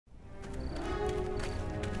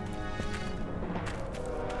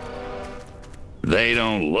They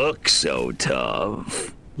don't look so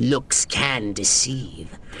tough. Looks can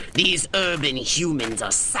deceive. These urban humans are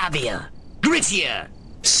savvier, grittier,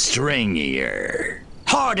 Stringier.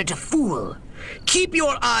 harder to fool. Keep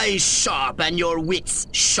your eyes sharp and your wits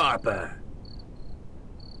sharper.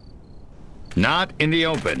 Not in the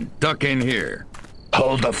open. Duck in here.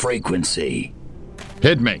 Hold the frequency.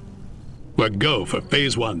 Hit me. We're go for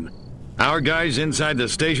phase 1. Our guys inside the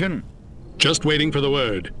station? Just waiting for the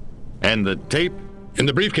word. And the tape? In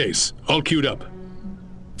the briefcase, all queued up.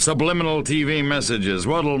 Subliminal TV messages.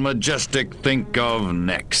 What'll Majestic think of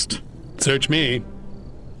next? Search me.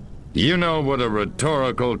 You know what a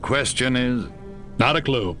rhetorical question is? Not a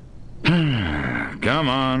clue. Come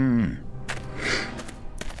on.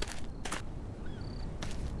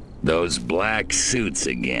 Those black suits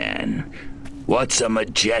again. What's a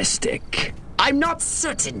Majestic? I'm not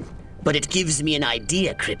certain, but it gives me an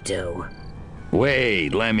idea, Crypto.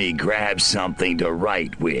 Wait, let me grab something to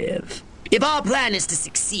write with. If our plan is to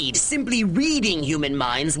succeed, simply reading human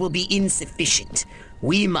minds will be insufficient.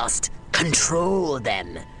 We must control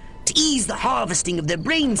them. To ease the harvesting of their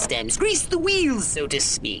brainstems, grease the wheels, so to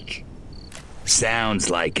speak. Sounds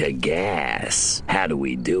like a gas. How do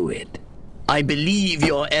we do it? I believe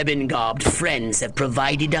your ebon-garbed friends have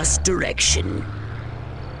provided us direction.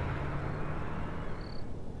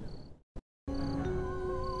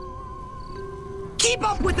 Keep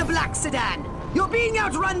up with the black sedan! You're being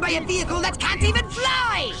outrun by a vehicle that can't even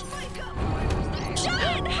fly!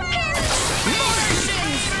 Giant hairs!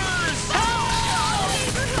 Martians!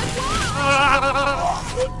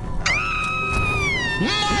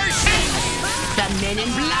 The men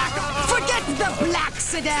in black! Forget the black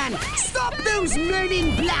sedan! Stop those men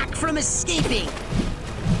in black from escaping!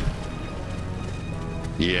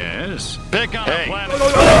 Yes? Pick on a planet.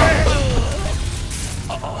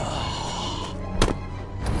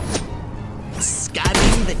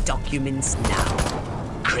 Scanning the documents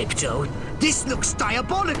now. Crypto, this looks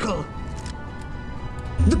diabolical!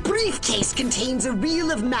 The briefcase contains a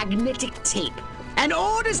reel of magnetic tape and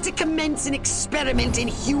orders to commence an experiment in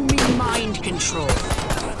human mind control.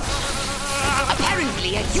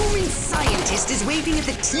 Apparently, a human scientist is waiting at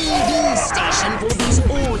the TV station for these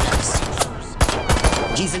orders.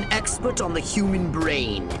 He's an expert on the human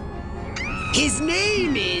brain. His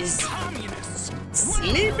name is...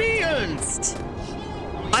 Sleepy Ernst.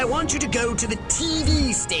 I want you to go to the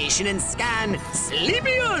TV station and scan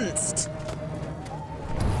Sleepy Ernst.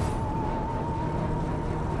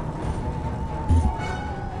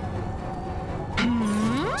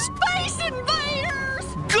 Space invaders!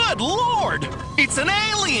 Good lord! It's an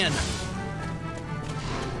alien!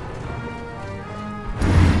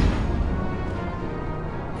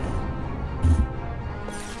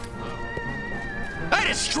 I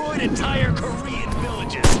destroyed entire Korean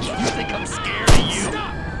villages. You think I'm scared of you?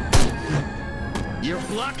 Stop! You're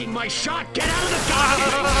blocking my shot! Get out of the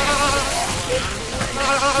goddamn!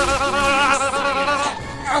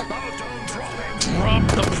 Drop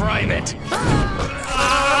the private!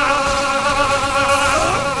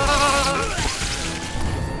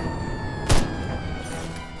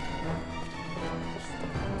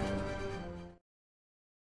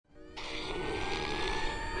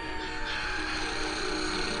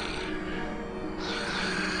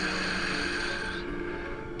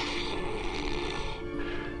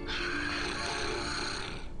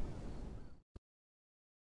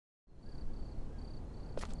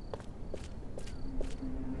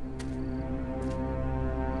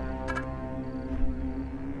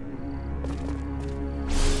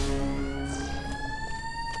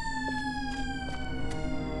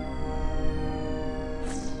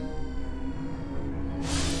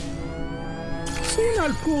 Soon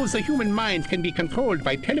I'll prove the human mind can be controlled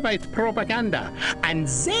by televised propaganda. And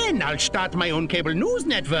then I'll start my own cable news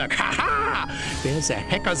network. Ha ha! There's a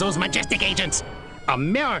heck of those Majestic agents.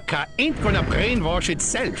 America ain't gonna brainwash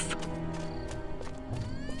itself.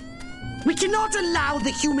 We cannot allow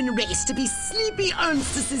the human race to be Sleepy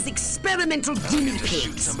Ernst's experimental guinea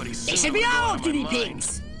pigs. They should be our guinea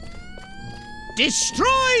pigs.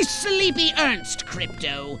 Destroy Sleepy Ernst,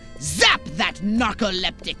 Crypto. Zap that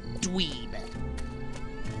narcoleptic dweeb.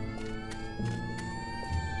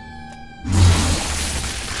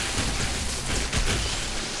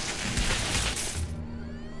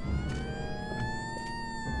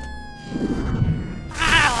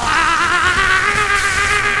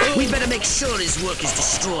 We better make sure his work is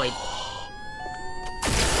destroyed.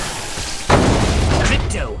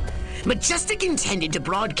 Crypto, Majestic intended to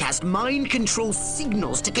broadcast mind control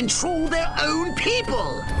signals to control their own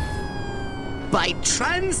people. By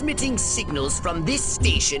transmitting signals from this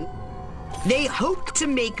station They hope to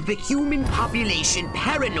make the human population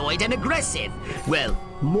paranoid and aggressive. Well,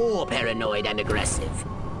 more paranoid and aggressive.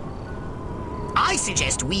 I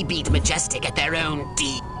suggest we beat Majestic at their own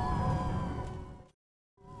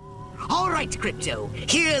All right, Crypto,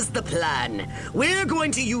 here's the plan. We're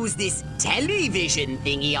going to use this television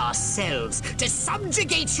thingy ourselves to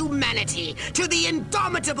subjugate humanity to the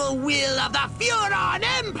indomitable will of the Furon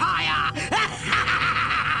Empire!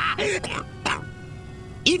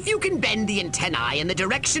 If you can bend the antennae in the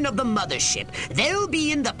direction of the mothership, they'll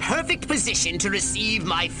be in the perfect position to receive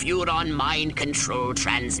my Furon mind control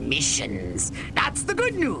transmissions. That's the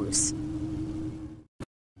good news.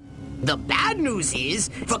 The bad news is,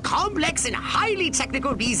 for complex and highly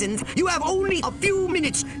technical reasons, you have only a few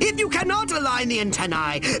minutes. If you cannot align the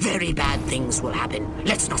antennae, very bad things will happen.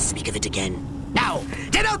 Let's not speak of it again. Now,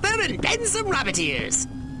 get out there and bend some rabbit ears.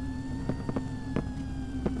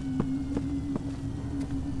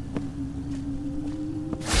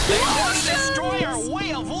 They want to destroy our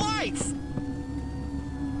way of life!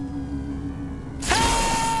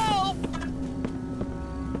 Help!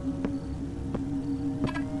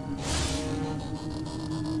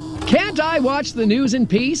 Can't I watch the news in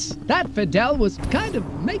peace? That Fidel was kind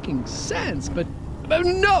of making sense, but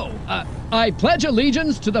no! I pledge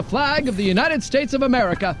allegiance to the flag of the United States of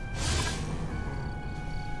America.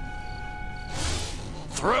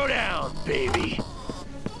 Throw down, baby!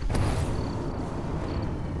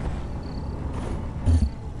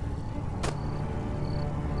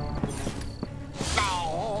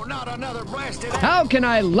 Oh, not another blasted... How can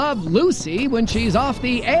I love Lucy when she's off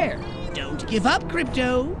the air? Don't give up,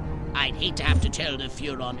 Crypto. I'd hate to have to tell the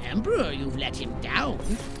Furon Emperor you've let him down.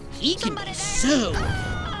 He can be so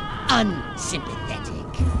unsympathetic.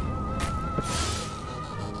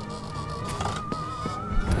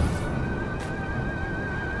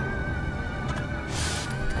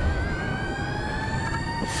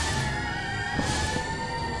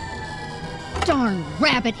 Darn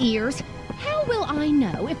rabbit ears! How will I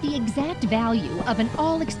know if the exact value of an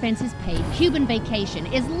all-expenses-paid Cuban vacation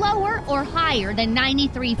is lower or higher than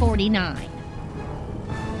 $93.49?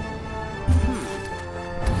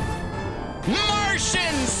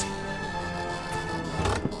 Martians!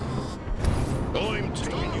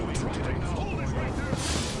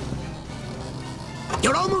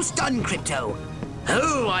 You're almost done, Crypto.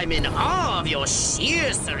 Oh, I'm in awe of your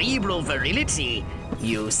sheer cerebral virility.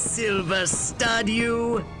 You silver stud,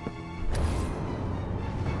 you.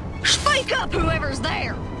 Speak up, whoever's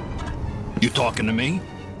there! You talking to me? You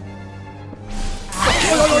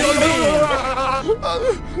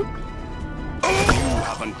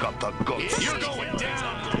haven't got the guts. You're going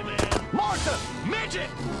down, man. Martha! Midget!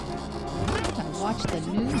 I watch the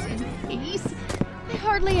news in peace. I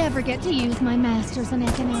hardly ever get to use my masters in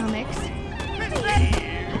economics.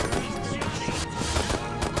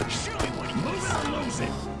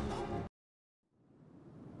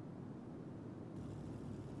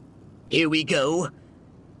 Here we go.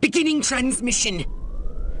 Beginning transmission.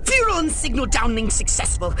 Furon signal downlink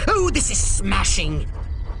successful. Oh, this is smashing.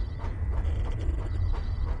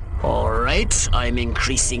 All right, I'm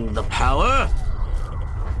increasing the power.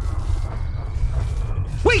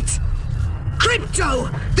 Wait! Crypto!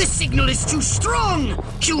 The signal is too strong!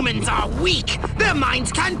 Humans are weak! Their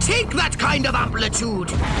minds can't take that kind of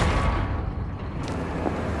amplitude!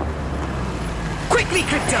 Quickly,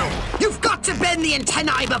 Crypto! You've got to bend the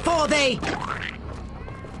antennae before they...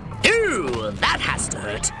 Ooh, that has to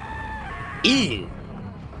hurt. Ew.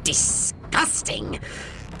 Disgusting.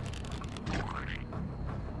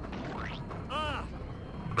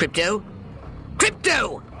 Crypto?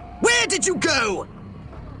 Crypto! Where did you go?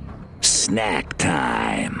 Snack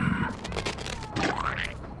time.